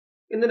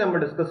ഇന്ന് നമ്മൾ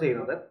ഡിസ്കസ്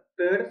ചെയ്യുന്നത്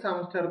third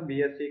semester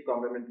B.Sc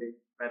complementary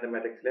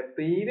മാത്തമാറ്റിക്സിലെ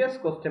previous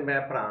question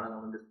paper ആണ്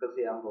നമ്മൾ ഡിസ്കസ്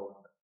ചെയ്യാൻ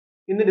പോകുന്നത്.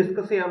 ഇന്ന്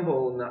ഡിസ്കസ് ചെയ്യാൻ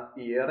പോകുന്ന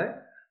ഇയർ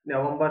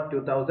നവംബർ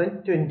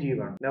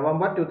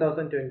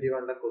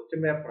 2021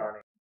 ക്വസ്റ്റ്യൻ പേപ്പർ ആണ്.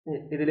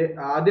 ഇതിൽ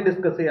ആദ്യം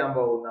ഡിസ്കസ് ചെയ്യാൻ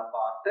പോകുന്ന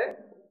പാർട്ട്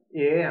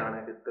എ ആണ്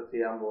ഡിസ്കസ്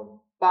ചെയ്യാൻ പോകുന്നത്.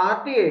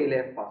 പാർട്ട്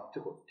എയിലെ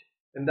ഫസ്റ്റ് ക്വസ്റ്റ്യൻ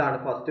എന്താണ്?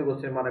 ഫസ്റ്റ്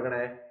ക്വസ്റ്റ്യൻ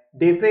പറയണേ,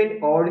 ഡിഫൈൻ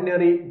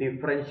ഓർഡിനറി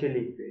ഡിഫറൻഷ്യൽ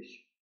ഇക്വേഷൻ.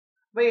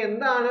 അപ്പൊ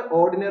എന്താണ്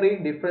ഓർഡിനറി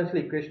ഡിഫറൻഷ്യൽ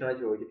ഇക്വേഷൻ ആണ്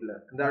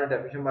ചോദിച്ചിട്ടുള്ളത്. എന്താണ്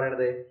ഡെഫിനിഷൻ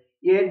പറയുന്നത്?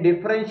 A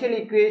differential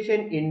equation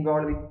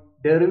involving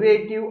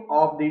derivative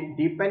of the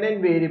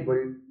dependent variable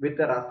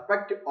with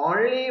respect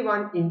only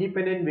one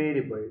independent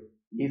variable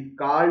is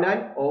called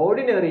an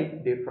ordinary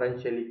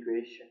differential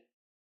equation.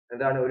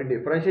 എന്താണ്? ഒരു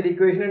differential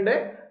equation ഉണ്ട്,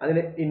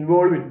 അതിന്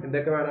ഇൻവോൾവിംഗ്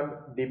എന്തൊക്കെ വേണം?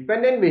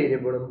 ഡിപെൻഡന്റ്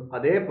വേരിയബിളും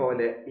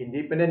അതേപോലെ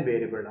ഇൻഡിപെൻഡന്റ്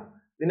വേരിയബിളും.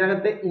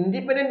 ഇതിനകത്ത്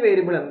ഇൻഡിപെൻഡന്റ്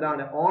വേരിയബിൾ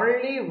എന്താണ്?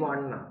 ഓൺലി വൺ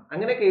ആണ്.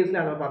 അങ്ങനെ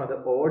കേസിലാണ് പറഞ്ഞത്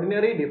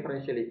ഓർഡിനറി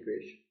ഡിഫറൻഷ്യൽ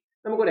ഇക്വേഷൻ.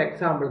 നമുക്കൊരു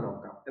എക്സാമ്പിൾ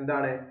നോക്കാം.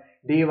 എന്താണ്?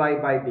 dy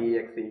by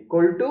dx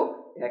equal to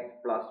x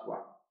plus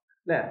 1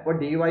 അല്ലെ? അപ്പൊ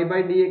dy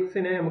by dx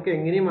നെ നമുക്ക്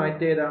എങ്ങനെ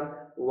മാറ്റി എഴുതാം?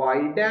 y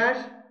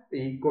dash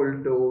equal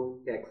to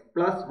x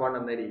plus 1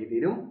 എന്ന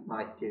രീതിയിലും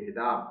മാറ്റി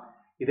എഴുതാം.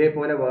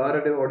 ഇതേപോലെ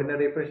വേറൊരു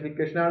ഓർഡിനറി ഡിഫറൻഷ്യൽ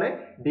ഇക്വേഷൻ ആണ്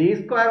d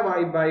square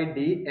y by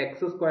dx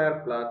square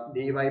plus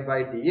dy by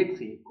dx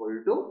equal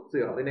to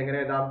 0. അതിനെങ്ങനെ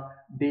എഴുതാം?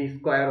 d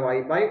square y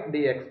by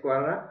dx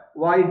square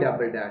y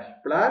double dash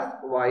plus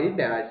y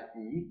dash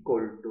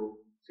equal to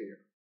 0.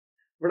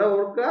 ഇവിടെ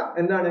ഓർക്കുക,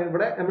 എന്താണ്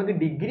ഇവിടെ നമുക്ക്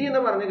ഡിഗ്രി എന്ന്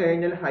പറഞ്ഞു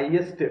കഴിഞ്ഞാൽ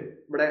ഹയസ്റ്റ്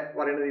ഇവിടെ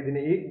പറയുന്നത് ഇതിന്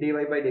ഈ dy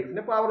by dx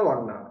ന്റെ പവർ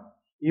 1 ആണ്.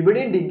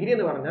 ഇവിടെയും ഡിഗ്രി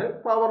എന്ന് പറഞ്ഞാൽ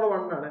പവർ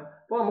 1 ആണ്.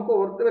 അപ്പൊ നമുക്ക്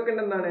ഓർത്ത്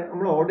വെക്കേണ്ട എന്താണ്?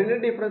 നമ്മൾ ഓർഡിനറി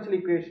ഡിഫറൻഷ്യൽ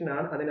ഇക്വേഷൻ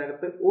ആണ്,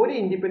 അതിനകത്ത് ഒരു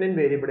ഇൻഡിപെൻഡന്റ്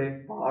വേരിയബിളെ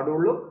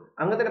പാടുള്ളൂ.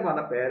 അങ്ങനെ തന്നെ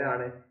പറഞ്ഞ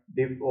പേരാണ്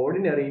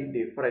ഓർഡിനറി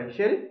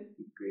ഡിഫറൻഷ്യൽ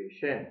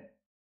ഇക്വേഷൻ.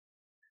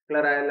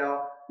 ക്ലിയർ ആയല്ലോ?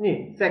 ഇനി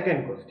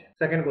second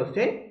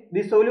question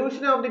the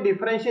solution of the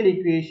differential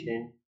equation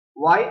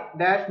y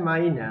dash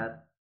minus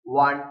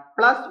 1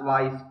 plus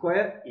y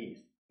square is.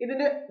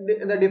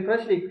 ഇതിന്റെ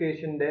ഡിഫറൻഷ്യൽ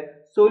ഇക്വേഷന്റെ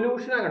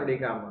സൊല്യൂഷൻ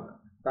കണ്ടുപിടിക്കാൻ പോകുന്നത്.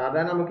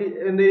 സാധാരണ നമുക്ക്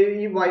എന്ത്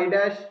ഈ y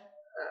dash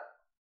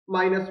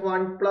minus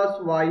 1 plus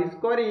y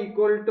square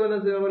equal to എന്ന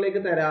 0ലേക്ക്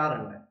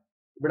തരാറുണ്ട്.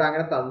 ഇവിടെ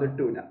അങ്ങനെ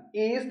തന്നിട്ടില്ല,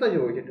 ഈസ്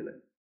ചോദിച്ചിട്ടുള്ളത്.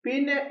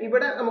 പിന്നെ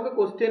ഇവിടെ നമുക്ക്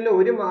ക്വസ്റ്റ്യനിൽ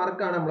ഒരു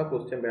മാർക്കാണ് നമ്മളെ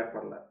ക്വസ്റ്റ്യൻ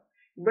പേപ്പറിൽ.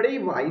 ഇവിടെ ഈ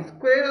y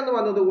square എന്ന്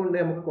വന്നത് കൊണ്ട്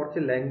നമുക്ക്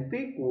കുറച്ച്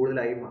ലെങ്തി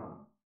കൂടുതലായി മാറും.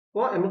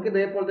 അപ്പോൾ നമുക്ക്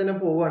ഇതേപോലെ തന്നെ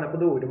പോവുകയാണ്. അപ്പൊ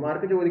ഇത് 1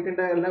 മാർക്ക്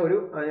ചോദിക്കേണ്ടതല്ല, ഒരു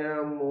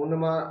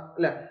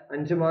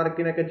 5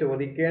 മാർക്കിനൊക്കെ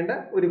ചോദിക്കേണ്ട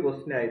ഒരു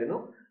ക്വസ്റ്റ്യൻ ആയിരുന്നു.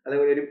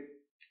 അതേപോലെ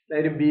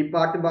ഒരു ബി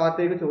പാർട്ട്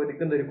ഭാഗത്തേക്ക്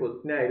ചോദിക്കുന്ന ഒരു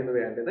ക്വസ്റ്റ്യൻ ആയിരുന്നു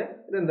വേണ്ടത്.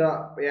 ഇതെന്താ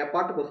എ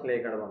പാർട്ട്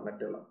ക്വസ്റ്റ്യനിലേക്കാണ്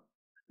വന്നിട്ടുള്ളത്.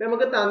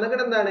 നമുക്ക്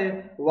തന്നിട്ട് എന്താണ്?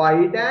 y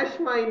dash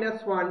minus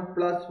 1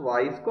 plus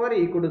y square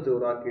equal to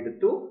 0 ആക്കി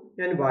എടുത്തു.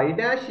 ഞാൻ y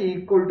dash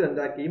equal to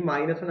എന്താക്കി?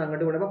 -1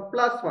 അങ്ങോട്ട് കൊണ്ടുപോകുമ്പോൾ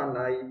 +1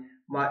 ആയി.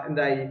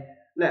 എന്തായി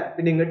അല്ലെ?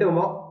 പിന്നെ ഇങ്ങോട്ട്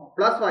പോകുമ്പോൾ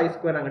പ്ലസ് y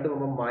square അങ്ങോട്ട്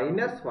പോകുമ്പോൾ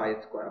മൈനസ് y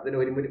square. അതിന്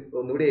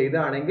ഒന്നുകൂടി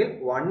എഴുതാണെങ്കിൽ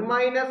 1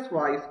 minus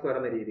y square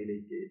എന്ന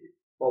രീതിയിലേക്ക് എഴുതി.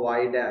 അപ്പൊ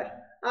y dash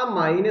ആ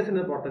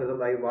മൈനസിന്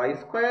പുറത്തെടുത്തതായി y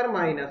square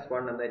minus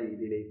 1 എന്ന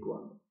രീതിയിലേക്ക്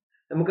വന്നു.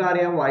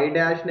 നമുക്കറിയാം y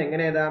dash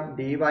എങ്ങനെ എഴുതാം?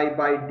 dy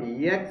by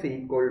dx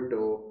equal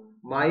to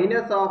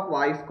minus of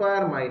y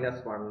square minus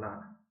 1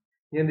 ആണ്.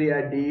 ഇനി എന്ത് ചെയ്യാ?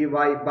 dy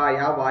by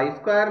ആ y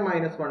square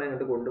minus 1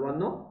 ഇങ്ങോട്ട്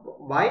കൊണ്ടുവന്നു.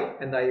 y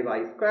എന്തായി?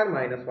 y square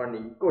minus 1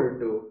 equal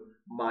to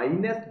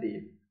minus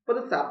dx. അപ്പൊ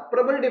ഇത്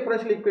സെപ്പറബിൾ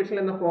ഡിഫറൻഷ്യൽ ഇക്വേഷൻ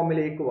എന്ന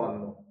ഫോമിലേക്ക്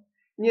വന്നു.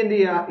 ഇനി എന്ത്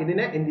ചെയ്യാ?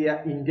 ഇതിനെ എന്ത് ചെയ്യാ?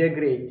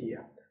 ഇന്റഗ്രേറ്റ്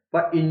ചെയ്യാം. അപ്പൊ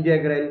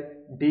integral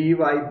dy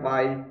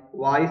by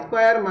y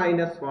square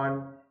minus 1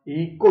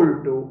 equal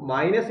to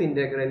minus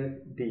integral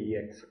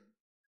dx.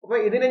 അപ്പൊ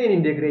ഇതിനെ ഞാൻ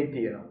ഇന്റഗ്രേറ്റ്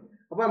ചെയ്യണം.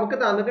 അപ്പൊ നമുക്ക്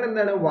തന്നിട്ട്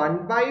എന്താണ്? 1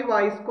 by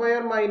y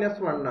square minus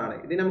 1 ആണ്.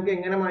 ഇത് നമുക്ക്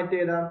എങ്ങനെ മാറ്റി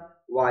എഴുതാം?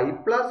 y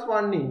plus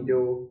 1 into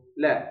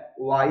അല്ലെ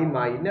y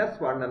minus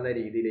 1 എന്ന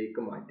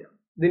രീതിയിലേക്ക് മാറ്റാം.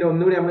 ഇതിനെ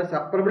ഒന്നുകൂടി നമ്മൾ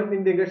സെപ്പറബിൾ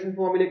ഇന്റഗ്രേഷൻ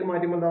ഫോമിലേക്ക്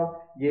മാറ്റുമ്പോൾ എന്താവും?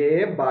 a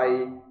by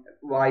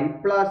y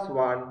plus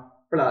 1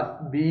 plus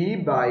b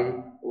by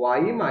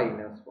y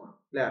minus 1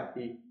 അല്ലെ?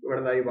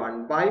 ഇവിടെ 1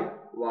 by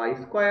y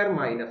square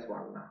minus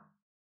 1 ആണ്.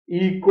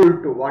 ഈക്വൽ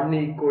ടു 1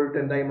 ഈക്വൽ ടു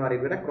എന്തായി മാറി?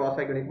 ഇവിടെ ക്രോസ്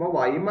ആക്കി നിൽക്കുമ്പോൾ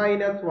y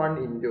minus 1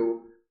 into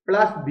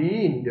plus b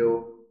into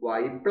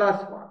y plus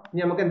 1.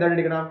 ഇനി നമുക്ക് എന്താണ്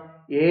എടുക്കണം?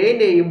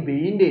 എന്റെയും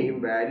ബിന്റെയും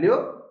വാല്യൂ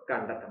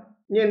കണ്ടെത്തണം.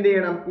 ഇനി എന്ത്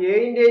ചെയ്യണം?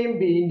 എന്റെയും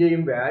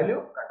ബിന്റെയും വാല്യൂ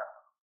കണ്ടെത്തണം.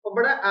 അപ്പൊ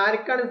ഇവിടെ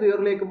ആർക്കാണ്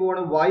 0ലേക്ക്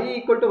പോകണം? y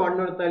ഈക്വൽ ടു 1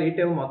 കൊടുത്താൽ ഈ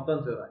ടേം മൊത്തം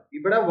 0 ആയി.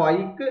 ഇവിടെ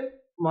yക്ക്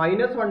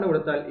 -1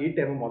 കൊടുത്താൽ ഈ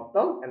ടേം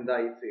മൊത്തം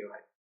എന്തായി? 0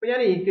 ആയി. അപ്പൊ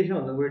ഞാൻ ഈക്വേഷൻ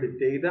ഒന്നും കൂടി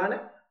ഡിറ്റ് ചെയ്താണ്.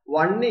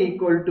 1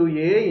 equal to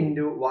a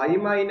into y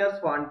minus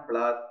 1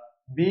 plus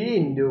b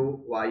into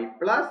y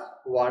plus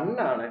 1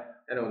 ആണ്.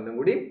 ഞാൻ ഒന്നും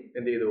കൂടി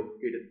എന്ത് ചെയ്തു?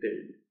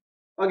 എടുത്തെഴുതി.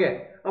 ഓക്കെ.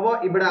 അപ്പൊ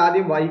ഇവിടെ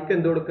ആദ്യം yക്ക്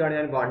എന്ത് കൊടുക്കുകയാണ്?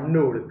 ഞാൻ 1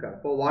 കൊടുക്കുകയാണ്.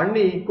 അപ്പൊ 1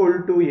 equal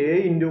to a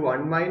into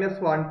 1 minus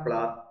 1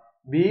 plus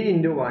b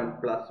into 1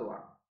 plus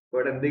 1.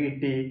 ഇവിടെ എന്ത്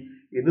കിട്ടി?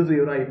 ഇത്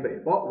 0 ആയി പോയി.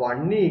 അപ്പൊ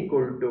 1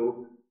 ഈക്വൽ ടു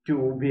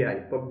 2b ആയി.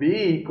 ഇപ്പൊ b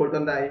ഈക്വൽ ടു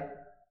എന്തായി?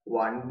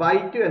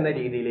 1/2 എന്ന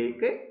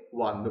രീതിയിലേക്ക്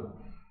വന്നു.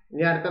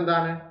 ഇനി അടുത്ത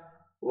എന്താണ്?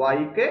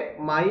 yക്ക്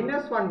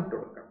 -1 ഇട്ട്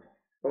കൊടുക്കണം.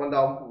 അപ്പൊ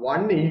എന്താവും?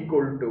 1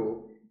 equal to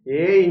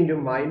a into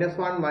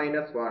 -1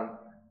 minus 1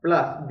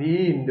 plus b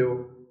into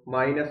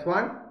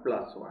 -1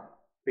 plus 1.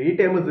 ഈ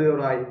ടേം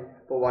 0 ആയി.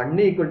 അപ്പോൾ 1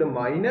 ഈക്വൽ ടു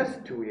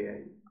 -2a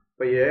ആയി.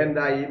 അപ്പൊ a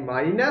എന്തായി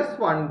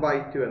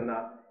 -1/2 എന്ന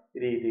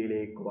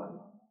രീതിയിലേക്ക് വന്നു.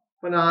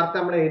 അപ്പൊ നേരത്തെ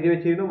നമ്മൾ എഴുതി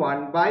വെച്ചിരുന്നു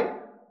 1/y²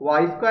 -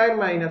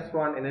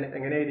 1 എന്ന്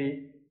എങ്ങനെ എഴുതി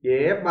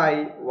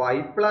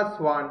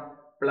a/y+1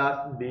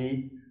 പ്ലസ് b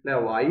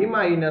y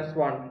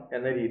 -1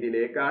 എന്ന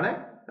രീതിയിലേക്കാണ്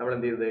നമ്മൾ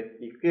എന്ത് ചെയ്തത്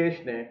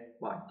ഇക്വേഷനെ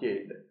മാറ്റി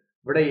എഴുതുന്നത്.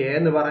 ഇവിടെ a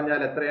എന്ന് പറഞ്ഞാൽ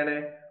എത്രയാണ്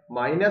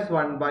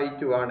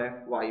 -1/2 ആണ്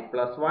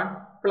y+1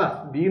 പ്ലസ്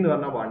b എന്ന്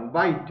പറഞ്ഞാൽ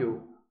 1/2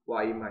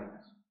 y -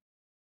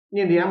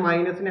 ഇനി എന്ത് ചെയ്യാം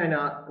മൈനസിനെ ഞാൻ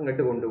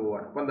അങ്ങോട്ട്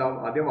കൊണ്ടുപോവാണ്. അപ്പൊ എന്താ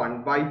ആദ്യം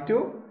 1/2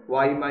 y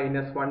 -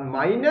 1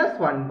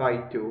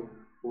 -1/2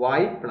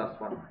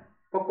 y+1.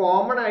 അപ്പൊ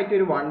കോമൺ ആയിട്ട്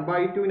ഒരു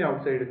 1/2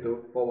 ഔട്ട് സൈഡ് എടുത്തു.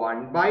 അപ്പൊ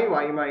 1/y -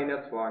 1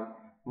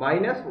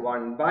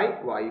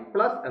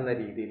 -1/y+ എന്ന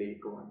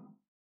രീതിയിലേക്ക് വന്നു.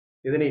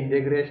 ഇതിന്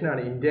ഇന്റഗ്രേഷൻ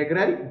ആണ്.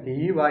 ഇന്റഗ്രൽ dy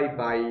ബൈ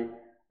y² -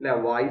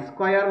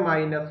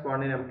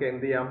 1 നമുക്ക്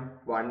എന്ത് ചെയ്യാം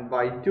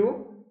 1/2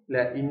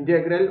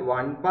 integral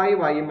 1/y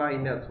 - 1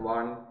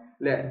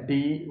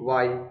 dy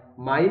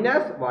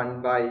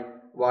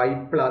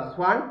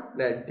 -1/y+1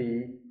 dy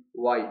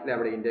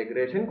അവിടെ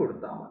ഇന്റഗ്രേഷൻ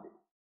കൊടുത്താൽ മതി.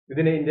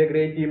 ഇതിനെ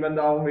ഇന്റഗ്രേറ്റ് ചെയ്യുമ്പോൾ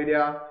എന്താവും വരിക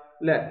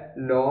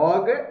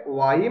log y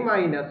 -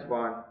 1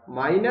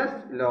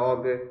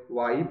 log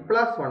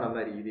y+1 എന്ന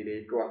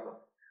രീതിയിലേക്ക് വന്നു.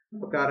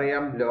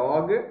 നമുക്കറിയാം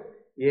log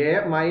a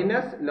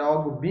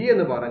log b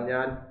എന്ന്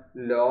പറഞ്ഞാൽ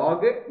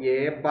log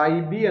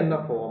a/b എന്ന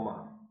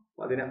ഫോമാണ്.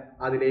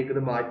 അതിലേക്ക്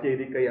ഇത് മാറ്റി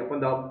എഴുതി കഴിയും. അപ്പൊ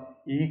എന്താവും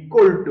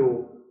ഈക്വൽ ടു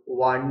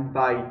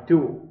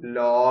 1/2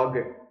 log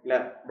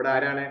ഇവിടെ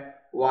ആരാണ്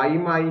y -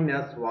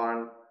 1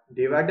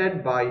 ഡിവൈഡഡ്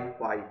ബൈ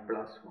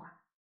y+1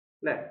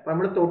 അല്ലെ. അപ്പൊ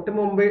നമ്മൾ തൊട്ട്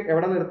മുമ്പ്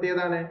എവിടെ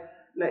നിർത്തിയതാണ്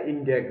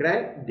integral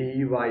dy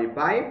by y²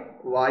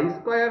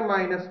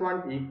 - 1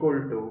 equal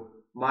to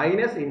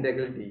minus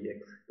integral dx.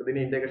 ഇതിന്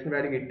ഇന്റഗ്രേഷൻ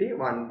വാല്യൂ കിട്ടി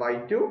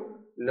 1/2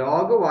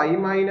 log y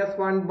 -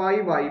 1 by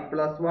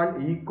y+1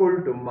 equal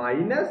to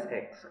minus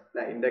X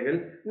integral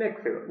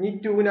next ഈ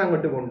 2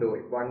 അങ്ങോട്ട്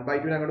കൊണ്ടുപോയി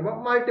 1/2 അങ്ങോട്ട്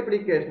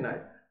മൾട്ടിപ്ലിക്കേഷൻ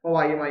ആയി. അപ്പൊ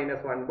y -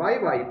 1 by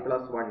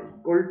y+1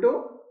 equal to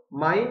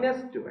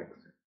 -2x.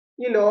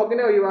 ഈ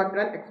ലോഗിനെ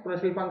ഒഴിവാക്കാൻ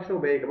എക്സ്പോണൻഷ്യൽ ഫംഗ്ഷൻ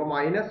ഉപയോഗിക്കും. അപ്പൊ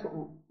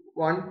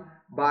 -1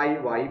 by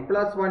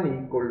y+1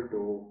 equal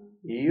to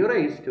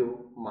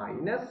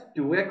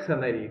e⁻²x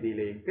എന്ന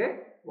രീതിയിലേക്ക്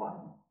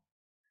വന്നു.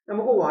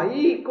 നമുക്ക് y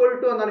ഈക്വൽ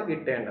ടു എന്നാണ്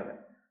കിട്ടേണ്ടത്.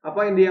 അപ്പൊ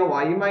എന്ത് ചെയ്യാ y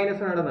 -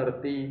 അവിടെ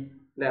നിർത്തി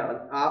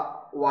ആ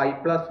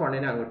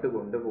y+1 അങ്ങോട്ട്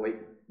കൊണ്ടുപോയി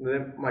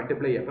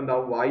മൾട്ടിപ്ലൈ ചെയ്യാം. അപ്പൊ എന്താ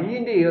y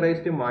ന്റെ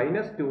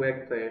e⁻²x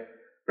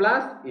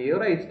പ്ലസ്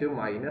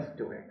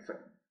e⁻²x.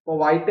 അപ്പൊ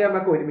y ടേം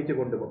ഒക്കെ ഒരുമിച്ച്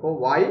കൊണ്ടുപോകും. അപ്പൊ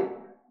y -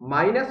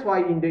 y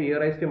into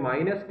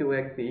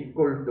e⁻²x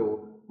equal to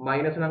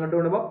 -1 അങ്ങോട്ട്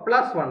കൊണ്ടുപോകും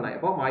 +1 ആയി.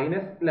 അപ്പൊ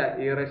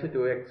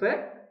e⁻²x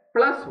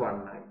 +1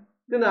 ആയി.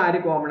 ഇത് ആര്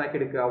കോമൺ ആക്കി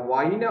എടുക്കുക y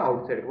നെ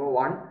ഔട്ട് സൈഡ്. അപ്പൊ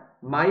 1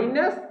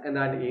 മൈനസ്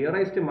എന്താണ്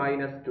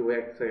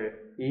e⁻²x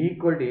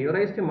ഈക്വൽ ടു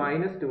e⁻²x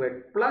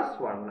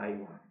 +1 ആയി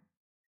മാറി.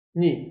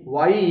 ഇനി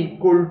y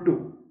ഈക്വൽ ടു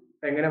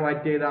എങ്ങനെ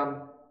മാറ്റി എഴുതാം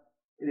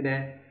ഇതിനെ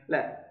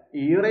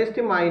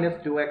e⁻²x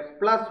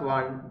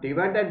 +1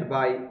 divided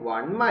by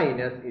 1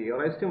 minus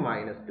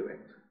e⁻²x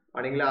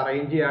ആണെങ്കിൽ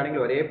അറേഞ്ച്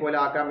ചെയ്യുകയാണെങ്കിൽ ഒരേപോലെ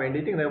ആക്കാൻ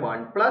വേണ്ടിയിട്ട്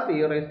 1 plus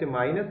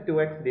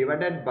e⁻²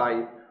 divided by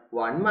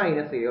 1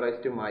 minus e⁻²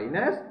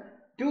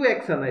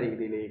 എന്ന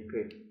രീതിയിലേക്ക്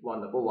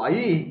വന്നു. അപ്പോൾ y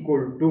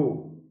ഈക്വൽ ടു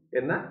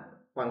എന്ന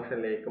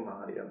ഫംഗ്ഷനിലേക്ക്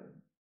മാറിയത്.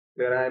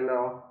 ക്ലിയർ ആയല്ലോ.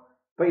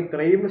 അപ്പൊ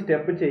ഇത്രയും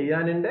സ്റ്റെപ്പ്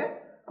ചെയ്യാനുണ്ട്.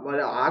 അപ്പൊ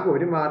ആകെ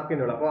ഒരു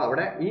മാർക്കിനുള്ളൂ. അപ്പൊ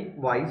അവിടെ ഈ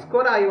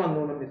y² ആയി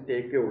വന്നു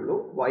മിസ്റ്റേക്കേ ഉള്ളൂ.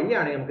 y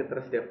ആണെങ്കിൽ നമുക്ക് ഇത്ര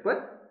സ്റ്റെപ്പ്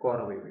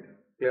കുറവ് വരും.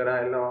 ക്ലിയർ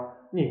ആയല്ലോ.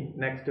 ഇനി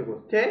നെക്സ്റ്റ്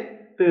ക്വസ്റ്റ്യൻ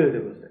തേർഡ്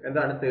ക്വസ്റ്റ്യൻ.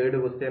 എന്താണ് തേർഡ്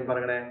ക്വസ്റ്റ്യൻ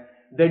പറയണേ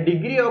the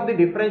degree of the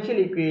differential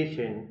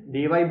equation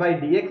dy by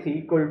dx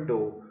equal to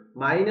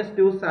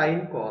 -2 sin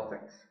cos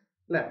x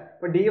അല്ലെ.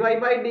 അപ്പൊ dy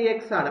by dx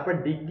ആണ്. അപ്പൊ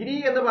ഡിഗ്രി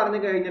എന്ന് പറഞ്ഞു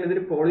കഴിഞ്ഞാൽ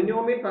ഇതൊരു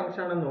പോളിനോമിയൽ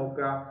ഫംഗ്ഷൻ ആണെന്ന്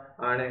നോക്കുക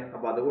ആണ്.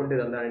 അപ്പൊ അതുകൊണ്ട്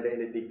എന്താണ്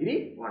ഇതിന്റെ ഡിഗ്രി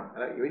 1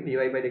 dy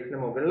by dx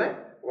ന്റെ മുകളിൽ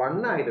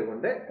 1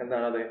 ആയതുകൊണ്ട്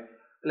എന്താണത്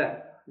അല്ലെ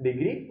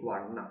ഡിഗ്രി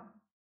 1 ആണ്.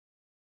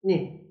 ഇനി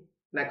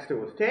next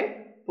question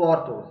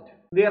fourth question.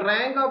 the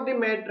rank of the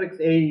matrix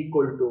A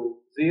equal to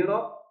 0,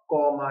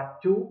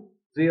 2,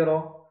 0,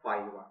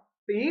 5 ആണ്.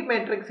 ഈ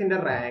മെട്രിക്സിന്റെ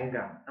റാങ്ക്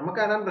ആണ്.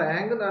 നമുക്കറിയാം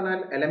റാങ്ക് എന്ന്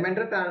പറഞ്ഞാൽ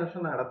എലമെന്ററി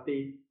ട്രാൻസ്ഫോർമേഷൻ നടത്തി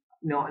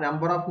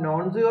നമ്പർ ഓഫ്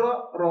നോൺ സീറോ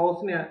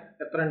റോസിന്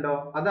എത്ര ഉണ്ടോ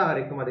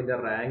അതായിരിക്കും അതിന്റെ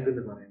റാങ്ക്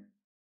എന്ന് പറയുന്നത്.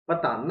 അപ്പൊ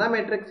തന്ന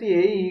മെട്രിക്സ്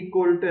എ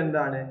ഈക്വൽ ടു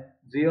എന്താണ്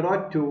 0,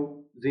 2,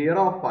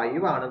 0,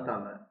 5 ആണ്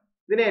തന്നത്.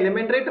 ഇതിന്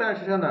എലിമെന്ററി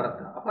ട്രാൻസ്ഫോർമേഷൻ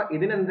നടത്തുക. അപ്പൊ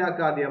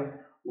ഇതിനെന്താക്കുക ആദ്യം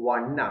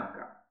 1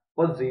 ആക്കുക.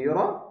 അപ്പൊ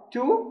 0,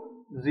 2,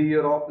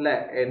 0 അല്ലെ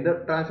എന്ത്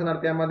ട്രാൻസ്ഫർ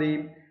നടത്തിയാൽ മതി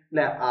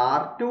അല്ലെ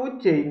R2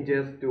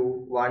 ചേഞ്ചസ് ടു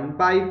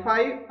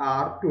 1/5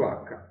 R2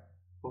 ആക്കുക.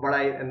 ഇവിടെ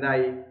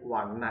എന്തായി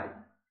 1 ആയി.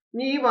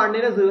 ഇനി ഈ 1നെ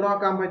 0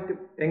 ആക്കാൻ പറ്റും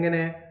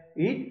എങ്ങനെ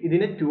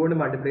ഇതിനെ 2 കൊണ്ട്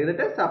മൾട്ടിപ്ലൈ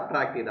ചെയ്തിട്ട്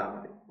സബ്ട്രാക്ട് ചെയ്താൽ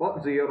മതി. അപ്പൊ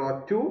 0,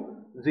 2,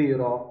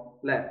 0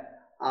 അല്ലെ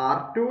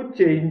R2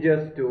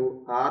 changes to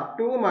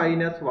R2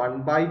 minus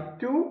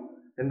 1/2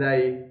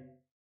 എന്തായി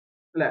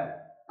അല്ലെ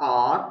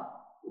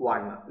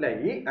R1 അല്ലെ.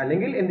 ഈ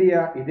അല്ലെങ്കിൽ എന്ത്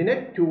ചെയ്യുക ഇതിനെ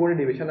 2 കൊണ്ട്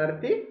ഡിവിഷൻ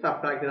നടത്തി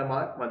സബ്ട്രാക്ട് ചെയ്താൽ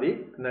മതി.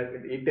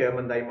 ഈ ടേം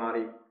എന്തായി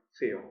മാറി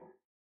 0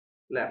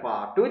 അല്ലെ. അപ്പൊ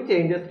R2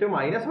 changes to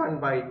minus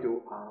 1/2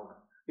 R1.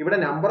 ഇവിടെ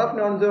number of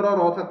non zero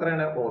rose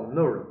എത്രയാണ്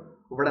 1 ഉള്ളൂ.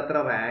 ഇവിടെ എത്ര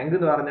റാങ്ക്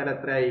എന്ന് പറഞ്ഞാൽ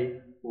എത്രയായി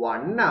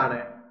 1 ആണ്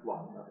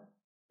വന്നത്.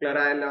 ക്ലിയർ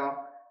ആയല്ലോ?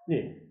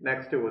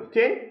 Next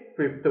question,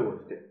 fifth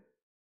question.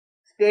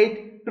 State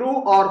true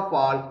or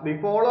false the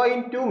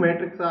following to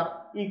matrix R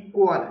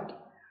equivalent.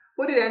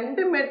 ഒരു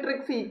രണ്ട്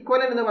മെട്രിക്സ്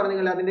ഈക്വലന്റ് എന്ന്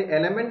പറഞ്ഞാൽ അതിന്റെ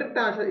എലമെന്ററി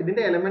ട്രാൻസ്ഫർ,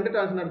 ഇതിന്റെ എലമെന്ററി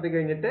ട്രാൻസ്ഫർ നടത്തി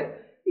കഴിഞ്ഞിട്ട്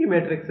ഈ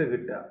മെട്രിക്സ്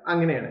കിട്ടുക.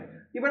 അങ്ങനെയാണ്.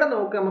 ഇവിടെ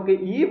നോക്കുക, നമുക്ക്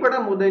ഇവിടെ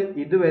മുതൽ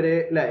ഇതുവരെ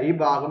അല്ലെ ഈ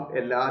ഭാഗം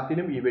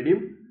എല്ലാത്തിനും ഇവിടെയും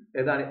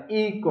ഏതാണ്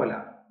ഈക്വൽ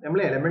ആണ്. നമ്മൾ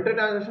എലമെന്ററി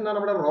ട്രാൻസ്ലേഷൻ എന്ന് പറഞ്ഞാൽ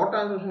നമ്മുടെ റോ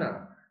ട്രാൻസ്ലേഷൻ ആണ്.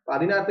 അപ്പൊ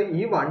അതിനകത്ത്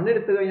ഈ 1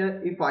 എടുത്തു കഴിഞ്ഞാൽ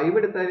ഈ 5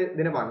 എടുത്താൽ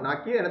ഇതിനെ 1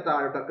 ആക്കി അതിനെ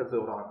താഴോട്ടൊക്കെ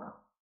 0 ആക്കണം.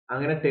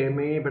 അങ്ങനെ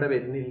ടേമേ ഇവിടെ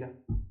വരുന്നില്ല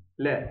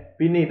അല്ലെ.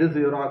 പിന്നെ ഇത്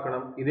 0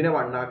 ആക്കണം, ഇതിനെ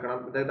 1 ആക്കണം,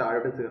 ഇത്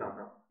താഴോട്ട് 0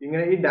 ആക്കണം.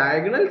 ഇങ്ങനെ ഈ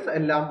ഡയഗണൽസ്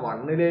എല്ലാം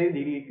 1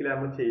 രീതിയിൽ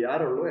നമ്മൾ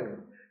ചെയ്യാറുള്ളൂ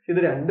എന്നത്. ഇത്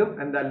രണ്ടും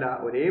എന്തല്ല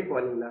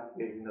ഒരേപോലെയല്ല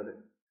എഴുതുന്നത്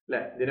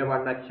അല്ലെ. ഇതിനെ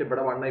 1 ആക്കി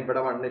ഇവിടെ 1,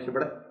 ഇവിടെ 1,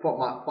 ഇവിടെ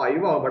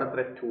 5 ആവും,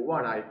 ഇവിടെ 2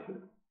 ആണ്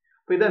ആയിട്ടുള്ളത്.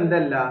 അപ്പൊ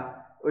ഇതെന്തല്ല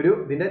ഒരു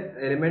ഇതിന്റെ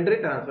എലിമെന്ററി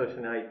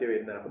ട്രാൻസ്ലേഷൻ ആയിട്ട്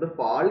വരുന്നത്. അപ്പൊ ഇത്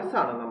ഫാൾസ്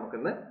ആണ്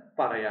നമുക്കിന്ന്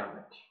പറയാൻ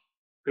പറ്റും.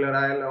 ക്ലിയർ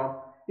ആയല്ലോ?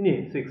 ഇനി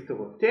സിക്സ്ത്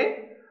ക്വസ്റ്റ്യൻ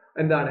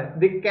എന്താണ്?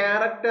 The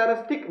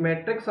characteristic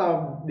matrix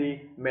of the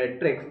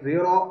matrix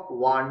 0,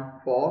 1,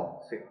 4,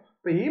 0.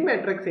 അപ്പൊ ഈ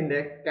മെട്രിക്സിന്റെ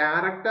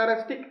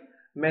ക്യാരക്ടറിസ്റ്റിക്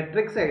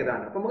മെട്രിക്സ്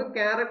ഏതാണ്? അപ്പൊ നമുക്ക്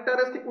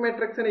ക്യാരക്ടറിസ്റ്റിക്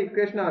മെട്രിക്സിന്റെ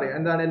ഇക്വേഷൻ അറിയാം.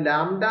 എന്താണ്?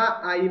 ലാംഡ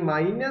ഐ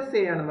മൈനസ്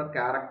എ ആണ് നമുക്ക്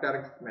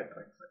ക്യാരക്ടറിസ്റ്റിക്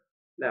മെട്രിക്സ്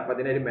അല്ലെ. അപ്പൊ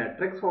അതിനൊരു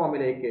മെട്രിക്സ്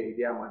ഫോമിലേക്ക്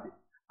എഴുതിയാൽ മതി.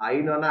 ഐ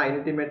എന്ന് പറഞ്ഞാൽ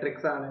ഐഡന്റിറ്റി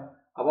മെട്രിക്സ് ആണ്.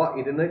 അപ്പൊ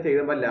ഇതിന്ന്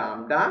ചെയ്യുമ്പോൾ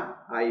ലാംഡ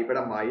ആയി,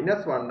 ഇവിടെ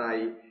 -1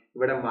 ആയി,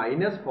 ഇവിടെ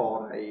 -4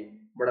 ആയി,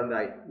 ഇവിടെ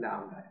എന്തായി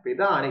ലാംഡ. അപ്പൊ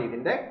ഇതാണ്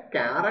ഇതിന്റെ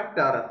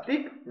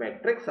ക്യാരക്ടറിസ്റ്റിക്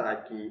മെട്രിക്സ്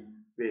ആക്കി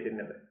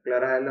വരുന്നത്.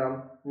 ക്ലിയർ ആയല്ലോ?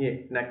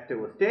 Next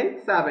question,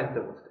 seventh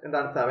question.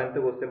 എന്താണ് സെവൻത്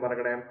ക്വസ്റ്റ്യൻ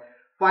പറയണേ?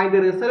 Find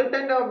the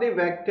resultant of the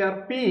vector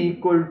p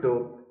equal to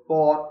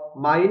 4,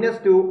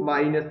 -2,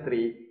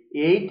 -3,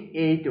 8,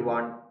 8,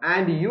 1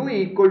 and u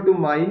equal to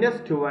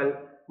 -12,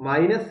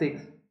 -6,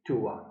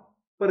 2 ആണ്.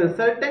 ഇപ്പൊ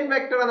റിസൾട്ടന്റ്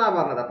വെക്ടർ എന്നാ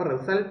പറഞ്ഞത്. അപ്പൊ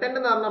റിസൾട്ടന്റ്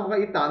എന്ന് പറഞ്ഞാൽ നമുക്ക്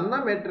ഈ തന്ന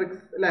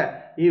മെട്രിക്സ് അല്ലെ,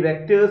 ഈ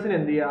വെക്ടേഴ്സിന്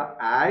എന്ത്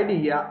ചെയ്യുക? ആഡ്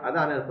ചെയ്യുക.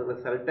 അതാണ്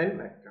റിസൾട്ടന്റ്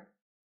വെക്ടർ.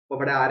 അപ്പൊ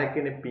ഇവിടെ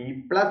ആരൊക്കെയാണ്? p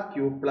 +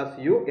 q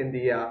 + u എന്ത്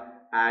ചെയ്യുക?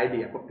 ആഡ്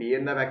ചെയ്യുക. അപ്പൊ p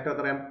എന്ന വെക്ടർ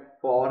എത്രയും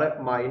 4,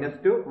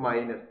 -2,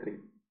 -3.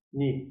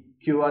 ഇനി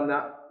q എന്ന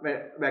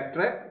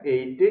വെക്ടർ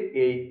 8,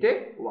 8,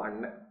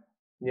 1.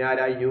 ഇനി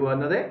ആരാ? u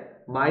എന്നത്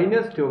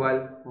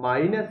 -12,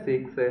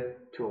 -6,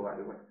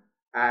 12.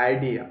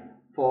 ആഡ് ചെയ്യുക.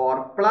 4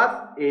 +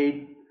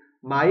 8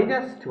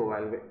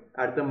 -12.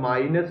 അടുത്ത്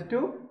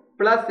 -2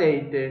 +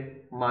 8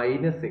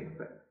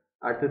 -6.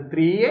 അടുത്ത്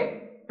 3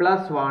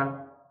 + 1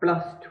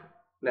 + 2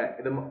 അല്ലെ.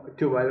 ഇത്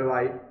 12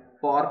 ആയി.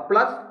 4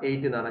 +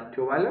 8 എന്നാണ്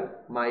 12,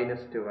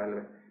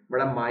 -12.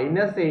 ഇവിടെ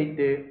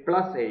 -8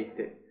 +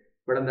 8.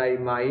 ഇവിടെ എന്തായി?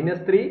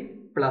 -3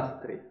 +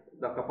 3.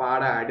 ഇതൊക്കെ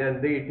പാടെ ആഡ്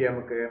എന്ത് കിട്ടി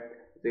നമുക്ക്?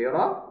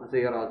 0,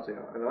 0,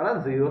 0 എന്ന് പറഞ്ഞാൽ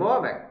 0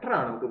 വെക്ടർ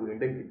ആണ് നമുക്ക്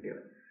വീണ്ടും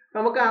കിട്ടിയത്.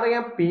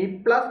 നമുക്കറിയാം p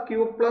 + q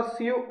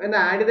 + u എന്ന്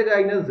ആഡ് ചെയ്ത്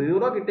കഴിഞ്ഞാൽ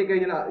 0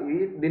 കിട്ടിക്കഴിഞ്ഞാൽ ഈ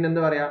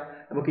ഇതിനെന്താ പറയാ?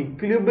 നമുക്ക്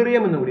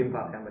ഇക്വിലിബ്രിയം എന്ന് കൂടിയും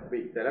പറയാൻ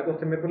പറ്റും. ചില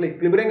ക്വസ്റ്റ്യൻ പേപ്പറിൽ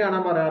ഇക്വിലിബ്രിയം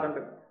കാണാൻ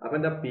പറയാറുണ്ട്. അപ്പൊ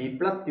എന്താ? p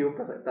 + q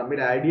 +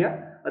 തമ്മിൽ ആഡ് ചെയ്യുക,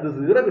 അത്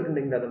 0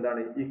 കിട്ടുന്നുണ്ടെങ്കിൽ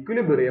അതെന്താണ്?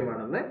 ഇക്വിലിബ്രിയം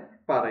ആണെന്ന്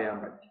പറയാൻ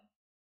പറ്റും.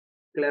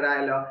 ക്ലിയർ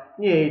ആയല്ലോ?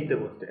 ഇനി എയ്ത്ത്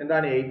ക്വസ്റ്റ്യൻ.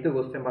 എന്താണ് എയ്ത്ത്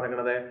ക്വസ്റ്റ്യൻ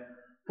പറയുന്നത്?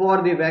 For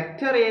the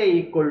vector a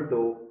equal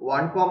to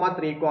 1,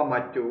 3,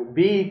 2, b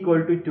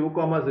equal to 2,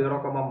 0,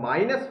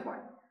 -5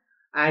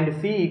 and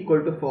c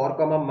equal to 4,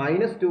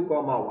 -2,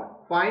 1.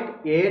 Find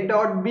a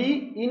dot b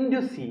into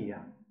c.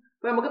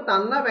 അപ്പൊ നമുക്ക്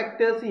തന്ന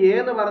വെക്ടേഴ്സ് a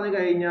എന്ന് പറഞ്ഞു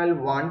കഴിഞ്ഞാൽ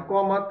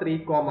 1, 3,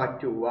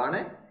 2 ആണ്.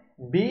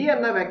 b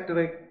എന്ന വെക്ടർ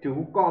 2,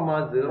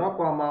 0,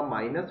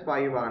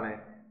 -5 ആണ്.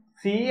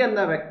 c എന്ന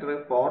വെക്ടർ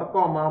 4,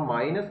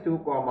 -2,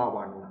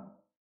 1 ആണ്.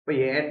 അപ്പൊ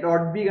a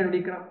dot b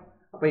കണ്ടുപിടിക്കണം.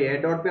 അപ്പൊ a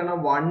dot b ആണ്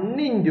 1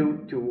 into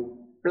 2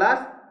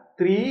 plus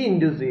 3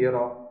 into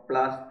 0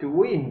 plus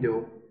 2 into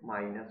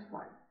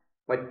 -5.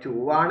 അപ്പൊ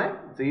 2 ആണ്,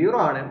 0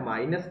 ആണ്,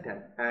 -10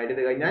 ആഡ്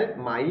ചെയ്ത് കഴിഞ്ഞാൽ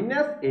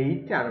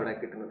 -8 ആണ് ഇവിടെ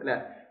കിട്ടുന്നത് അല്ലെ.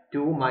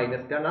 2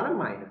 -10 ആണ്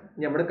മൈനസ്.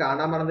 നമ്മൾ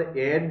കാണാൻ പറഞ്ഞത്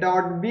a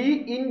dot b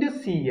into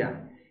c ആണ്.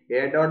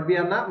 a dot b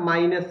പറഞ്ഞാൽ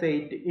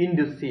 -8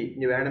 into c.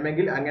 ഇനി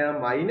വേണമെങ്കിൽ അങ്ങനെ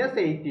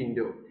 -8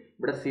 into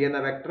ഇവിടെ c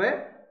എന്ന വെക്ടർ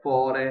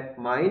 4,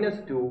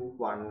 -2,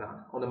 1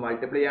 ആണ്. ഒന്ന്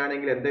മൾട്ടിപ്ലൈ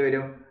ആണെങ്കിൽ എന്ത്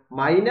വരും?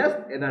 മൈനസ്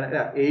എന്താണ്?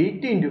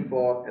 8 into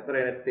 4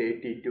 എത്രയാണ്?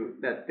 32.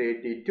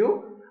 32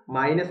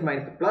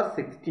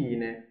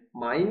 -16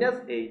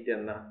 -8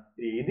 എന്ന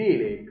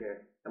രീതിയിലേക്ക്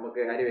നമുക്ക്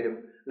ആര് വരും?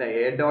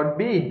 a dot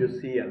b into c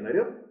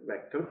എന്നൊരു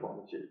വെക്ടർ ഫോം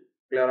ചെയ്യും.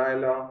 ക്ലിയർ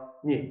ആയല്ലോ?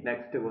 ഇനി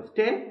നെക്സ്റ്റ്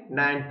ക്വസ്റ്റ്യൻ,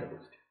 നയൻത്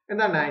ക്വസ്റ്റ്യൻ.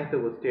 എന്താ ninth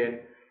question?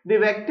 The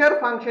vector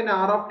function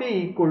r of t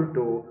equal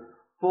to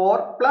 4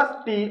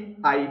 + t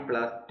I +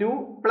 2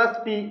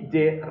 + t j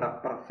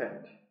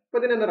represent. അപ്പൊ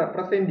ഇതിനെ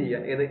റെപ്രസെന്റ്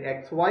ചെയ്യാൻ ഏത്?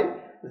 xy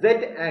z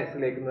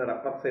ആക്സിലേക്ക്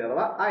റെപ്രസെന്റ് ചെയ്യുക.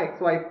 അഥവാ ആ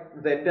xy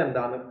z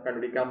എന്താന്ന്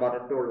കണ്ടുപിടിക്കാൻ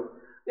പറഞ്ഞിട്ടുള്ളൂ.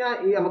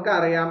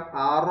 നമുക്കറിയാം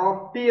r of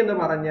t എന്ന്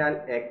പറഞ്ഞാൽ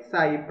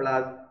xi +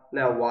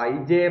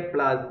 yj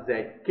 +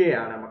 zk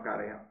ആണ്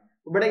നമുക്കറിയാം.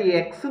 ഇവിടെ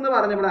x എന്ന്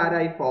പറഞ്ഞ ഇവിടെ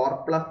ആരായി? 4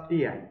 + t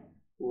ആയി.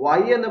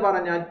 y എന്ന്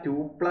പറഞ്ഞാൽ 2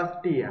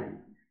 + t ആയി.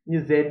 ഇനി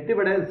z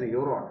ഇവിടെ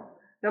 0 ആണ്.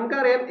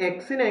 നമുക്കറിയാം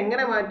എക്സിനെ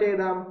എങ്ങനെ മാറ്റി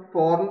എഴുതാം?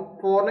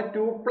 4നെ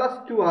 2 +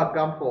 2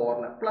 ആക്കാം.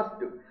 4നെ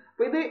 +2.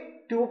 അപ്പൊ ഇത്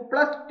 2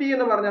 + t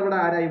എന്ന് പറഞ്ഞ ഇവിടെ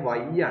ആരായി?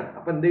 y ആണ്.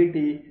 അപ്പൊ എന്ത്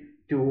കിട്ടി?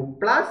 2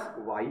 +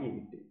 y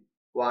കിട്ടി.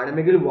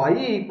 വേണമെങ്കിൽ y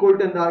ഈക്വൽ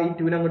ടു എന്താ ഈ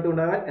 2 അങ്ങോട്ട്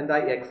ഉണ്ടാകാൻ എന്താ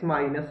x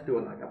മൈനസ് 2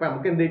 എന്നാക്കാം. അപ്പൊ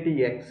നമുക്ക് എന്ത് കിട്ടി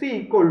x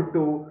ഈക്വൽ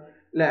ടു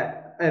അല്ലെ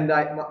എന്താ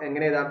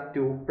എങ്ങനെ എഴുതാം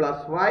 2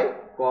 plus y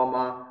comma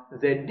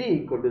z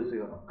equal to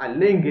 0.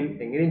 അല്ലെങ്കിൽ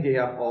എങ്ങനെയും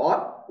ചെയ്യാം or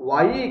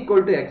y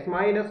equal to x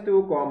minus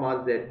 2 comma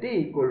z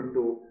equal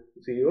to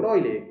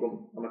 0യിലേക്കും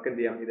നമുക്ക്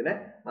എന്ത് ചെയ്യാം ഇതിനെ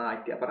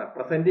മാറ്റി അപ്പൊ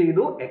റെപ്രസെന്റ്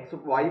ചെയ്തു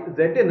എക്സ് വൈ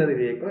സെഡ്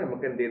എന്നതിലേക്കും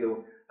നമുക്ക് എന്ത് ചെയ്തു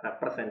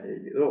റെപ്രസെന്റ്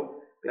ചെയ്തു.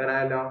 ക്ലിയർ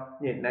ആയല്ലോ.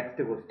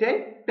 നെക്സ്റ്റ് ക്വസ്റ്റ്യൻ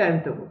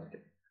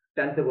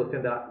 10th question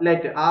എന്താ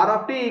let r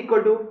of t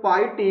equal to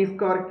 5t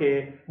square k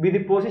be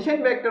the position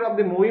vector of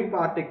the moving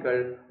particle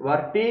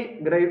where t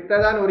greater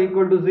than or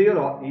equal to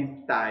 0 is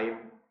time,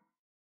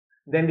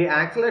 then the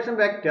acceleration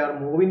vector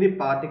moving the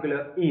particle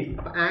is.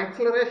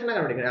 acceleration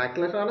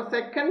acceleration ആണ്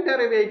second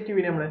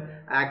ഡെറിവേറ്റീവിനെ നമ്മൾ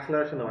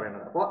acceleration എന്ന്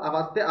പറയുന്നത്. അപ്പോൾ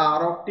first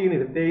r of t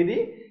എടുത്ത് എഴുതി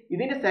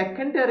ഇതിന്റെ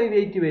second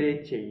derivative വരെ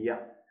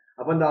ചെയ്യാം.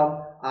 അപ്പൊ എന്താവും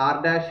r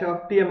dash of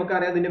t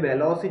നമുക്കറിയാം ഇതിന്റെ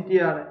വെലോസിറ്റി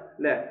ആണ്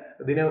അല്ലെ.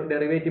 ഇതിന്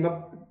ഡെറിവേറ്റീവ്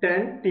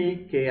 10t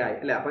k ആയി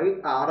അല്ലെ. അപ്പൊ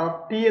r of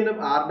t എന്നും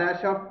r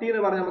dash of t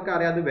എന്ന് പറഞ്ഞാൽ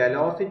നമുക്കറിയാം അത്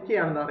വെലോസിറ്റി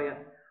ആണെന്ന് അറിയാം.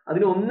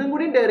 അതിന് ഒന്നും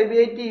കൂടി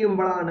ഡെറിവേറ്റ്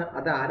ചെയ്യുമ്പോഴാണ്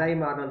അത് ആരായി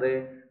മാറുന്നത്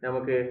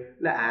നമുക്ക്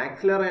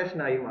ആക്സിലറേഷൻ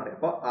ആയി മാറി.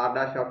 അപ്പൊ r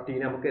dash of t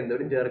നമുക്ക്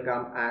എന്തും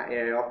ചേർക്കാം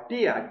a of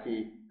t ആക്കി.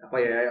 അപ്പൊ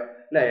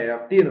a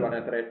of t എന്ന്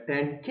പറഞ്ഞാൽ എത്ര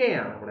 10k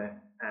ആണ് നമ്മുടെ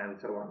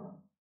ആൻസർ വന്നത്.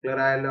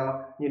 ക്ലിയർ ആയല്ലോ.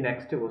 ഈ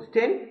next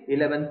question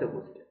 11th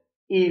question.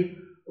 if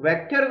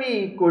vector v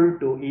equal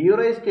to e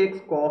raised to x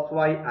cos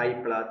y I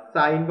plus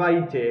sin y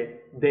j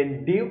then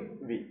div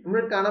v.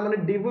 നമ്മൾ കാണാൻ പറഞ്ഞ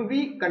div v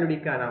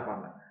കണ്ടുപിടിക്കാനാ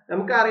പറഞ്ഞത്.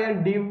 നമുക്കറിയാം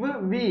div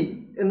v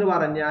എന്ന്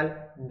പറഞ്ഞാൽ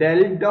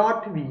del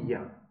dot v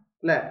ആണ്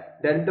അല്ലെ.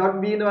 del dot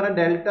v എന്ന് പറഞ്ഞാൽ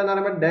ഡെൽറ്റ എന്ന്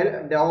പറയുമ്പോൾ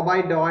ഡോ by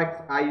Dr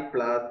X I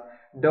plus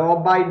Dr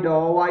by Dr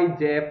Y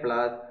J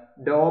plus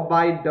Dr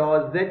by Dr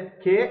Z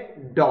K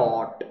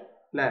dot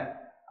അല്ലെ.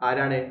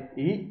 ആരാണ്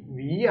ഈ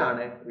വി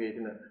ആണ്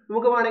വരുന്നത്.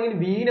 നമുക്ക് വേണമെങ്കിൽ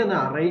വിനെ ഒന്ന്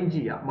അറേഞ്ച്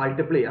ചെയ്യാം,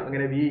 മൾട്ടിപ്ലൈ ചെയ്യാം.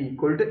 അങ്ങനെ V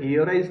equal to E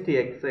raise to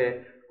X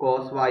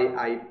cos Y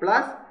I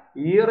plus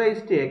E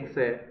raise to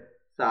x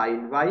sine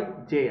y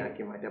J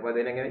ആക്കി മാറ്റാം. അപ്പൊ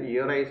അതിനെങ്ങനെ E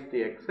raise to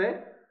X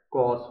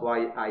cos Y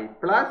I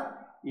plus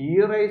E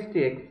raise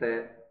to x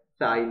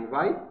sine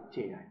y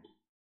J ആക്കി.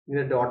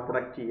 ഇതിനെ dot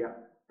product ചെയ്യാം.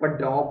 അപ്പൊ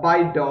ഡോ by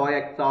Dr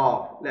X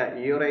of അല്ലെ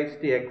E raise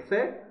to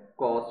X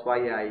cos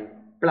Y I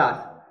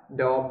plus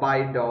Dr by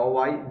Dr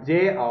Y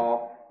J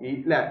of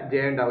J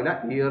ഉണ്ടാവില്ല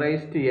E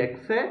raise to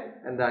X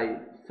എന്തായി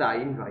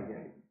sine y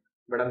ആയി.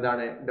 ഇവിടെ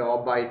എന്താണ് ഡോ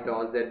ബൈ ഡോ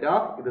സെഡ്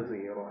ഓഫ് ഇത്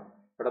 0 ആണ്.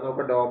 ഇവിടെ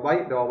നോക്കുക ഡോ by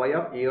Dr Y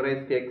of E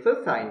raise to x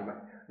sine y.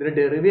 ഇതിന്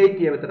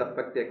derivative with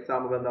respect to X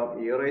ആകുമ്പോൾ എന്താവും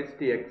E raise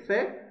to X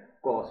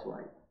cos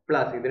Y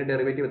plus ഇതിന്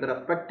derivative with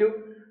respect to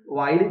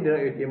Y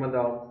derivate ചെയ്യുമ്പോൾ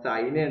എന്താവും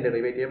സൈന്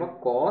ഡെറിവേറ്റ് ചെയ്യുമ്പോൾ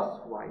കോസ്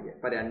വൈ.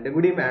 അപ്പൊ രണ്ടും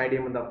കൂടി ആഡ്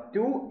ചെയ്യുമ്പോൾ എന്താവും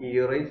 2 E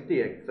raise to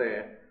X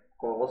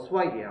cos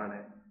Y ആണ്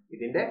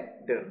ഇതിന്റെ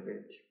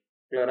ഡെറിവേറ്റീവ്.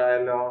 ക്ലിയർ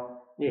ആയല്ലോ.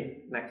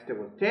 Next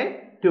question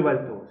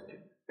 12th question.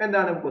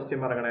 എന്താണ് ക്വസ്റ്റ്യൻ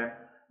പറയണേ?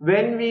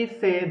 when we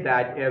say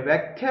that a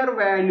vector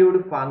valued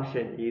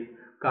function is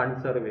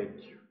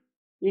conservative.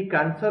 ഈ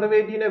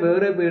കൺസർവേറ്റീവിനെ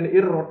വേറെ പേര്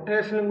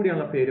ഇറൊട്ടേഷനും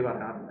കൂടിയാണ് പേര്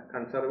പറയാറുണ്ട്.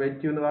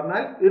 കൺസർവേറ്റീവ് എന്ന്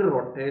പറഞ്ഞാൽ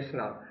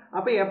ഇറൊട്ടേഷണൽ ആണ്.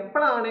 അപ്പൊ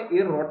എപ്പോഴാണ് ഈ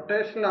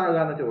റൊട്ടേഷണൽ ആകുക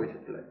എന്ന്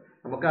ചോദിച്ചിട്ടുള്ളത്?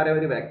 നമുക്കറിയാം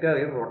ഒരു വെക്ടർ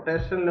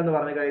റൊട്ടേഷണൽ എന്ന്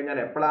പറഞ്ഞു കഴിഞ്ഞാൽ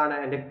എപ്പോഴാണ്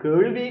എന്റെ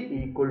കേൾ വി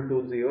ഈക്വൽ ടു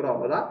 0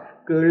 ആവുക.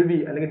 കേൾ വി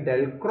അല്ലെങ്കിൽ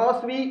del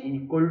cross V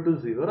equal to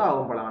 0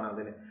 ആകുമ്പോഴാണ്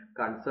അതിന്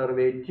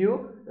കൺസർവേറ്റീവ്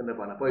എന്ന്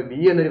പറഞ്ഞത്. അപ്പൊ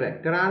വി എന്നൊരു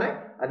വെക്ടർ ആണ്,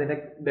 അതിന്റെ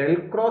del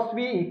cross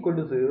V equal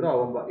to 0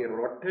 ആകുമ്പോൾ ഈ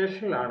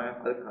റൊട്ടേഷണൽ ആണ്,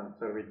 അത്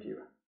കൺസർവേറ്റീവ്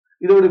ആണ്.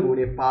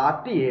 ഇതോടുകൂടി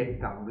പാർട്ട് എ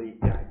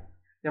കംപ്ലീറ്റ് ആയി.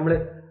 നമ്മൾ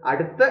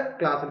അടുത്ത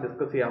ക്ലാസ്സിൽ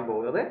ഡിസ്കസ് ചെയ്യാൻ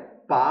പോകുന്നത്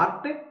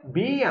പാർട്ട്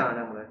ബി ആണ്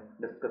നമ്മൾ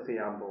ഡിസ്കസ്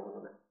ചെയ്യാൻ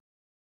പോകുന്നത്.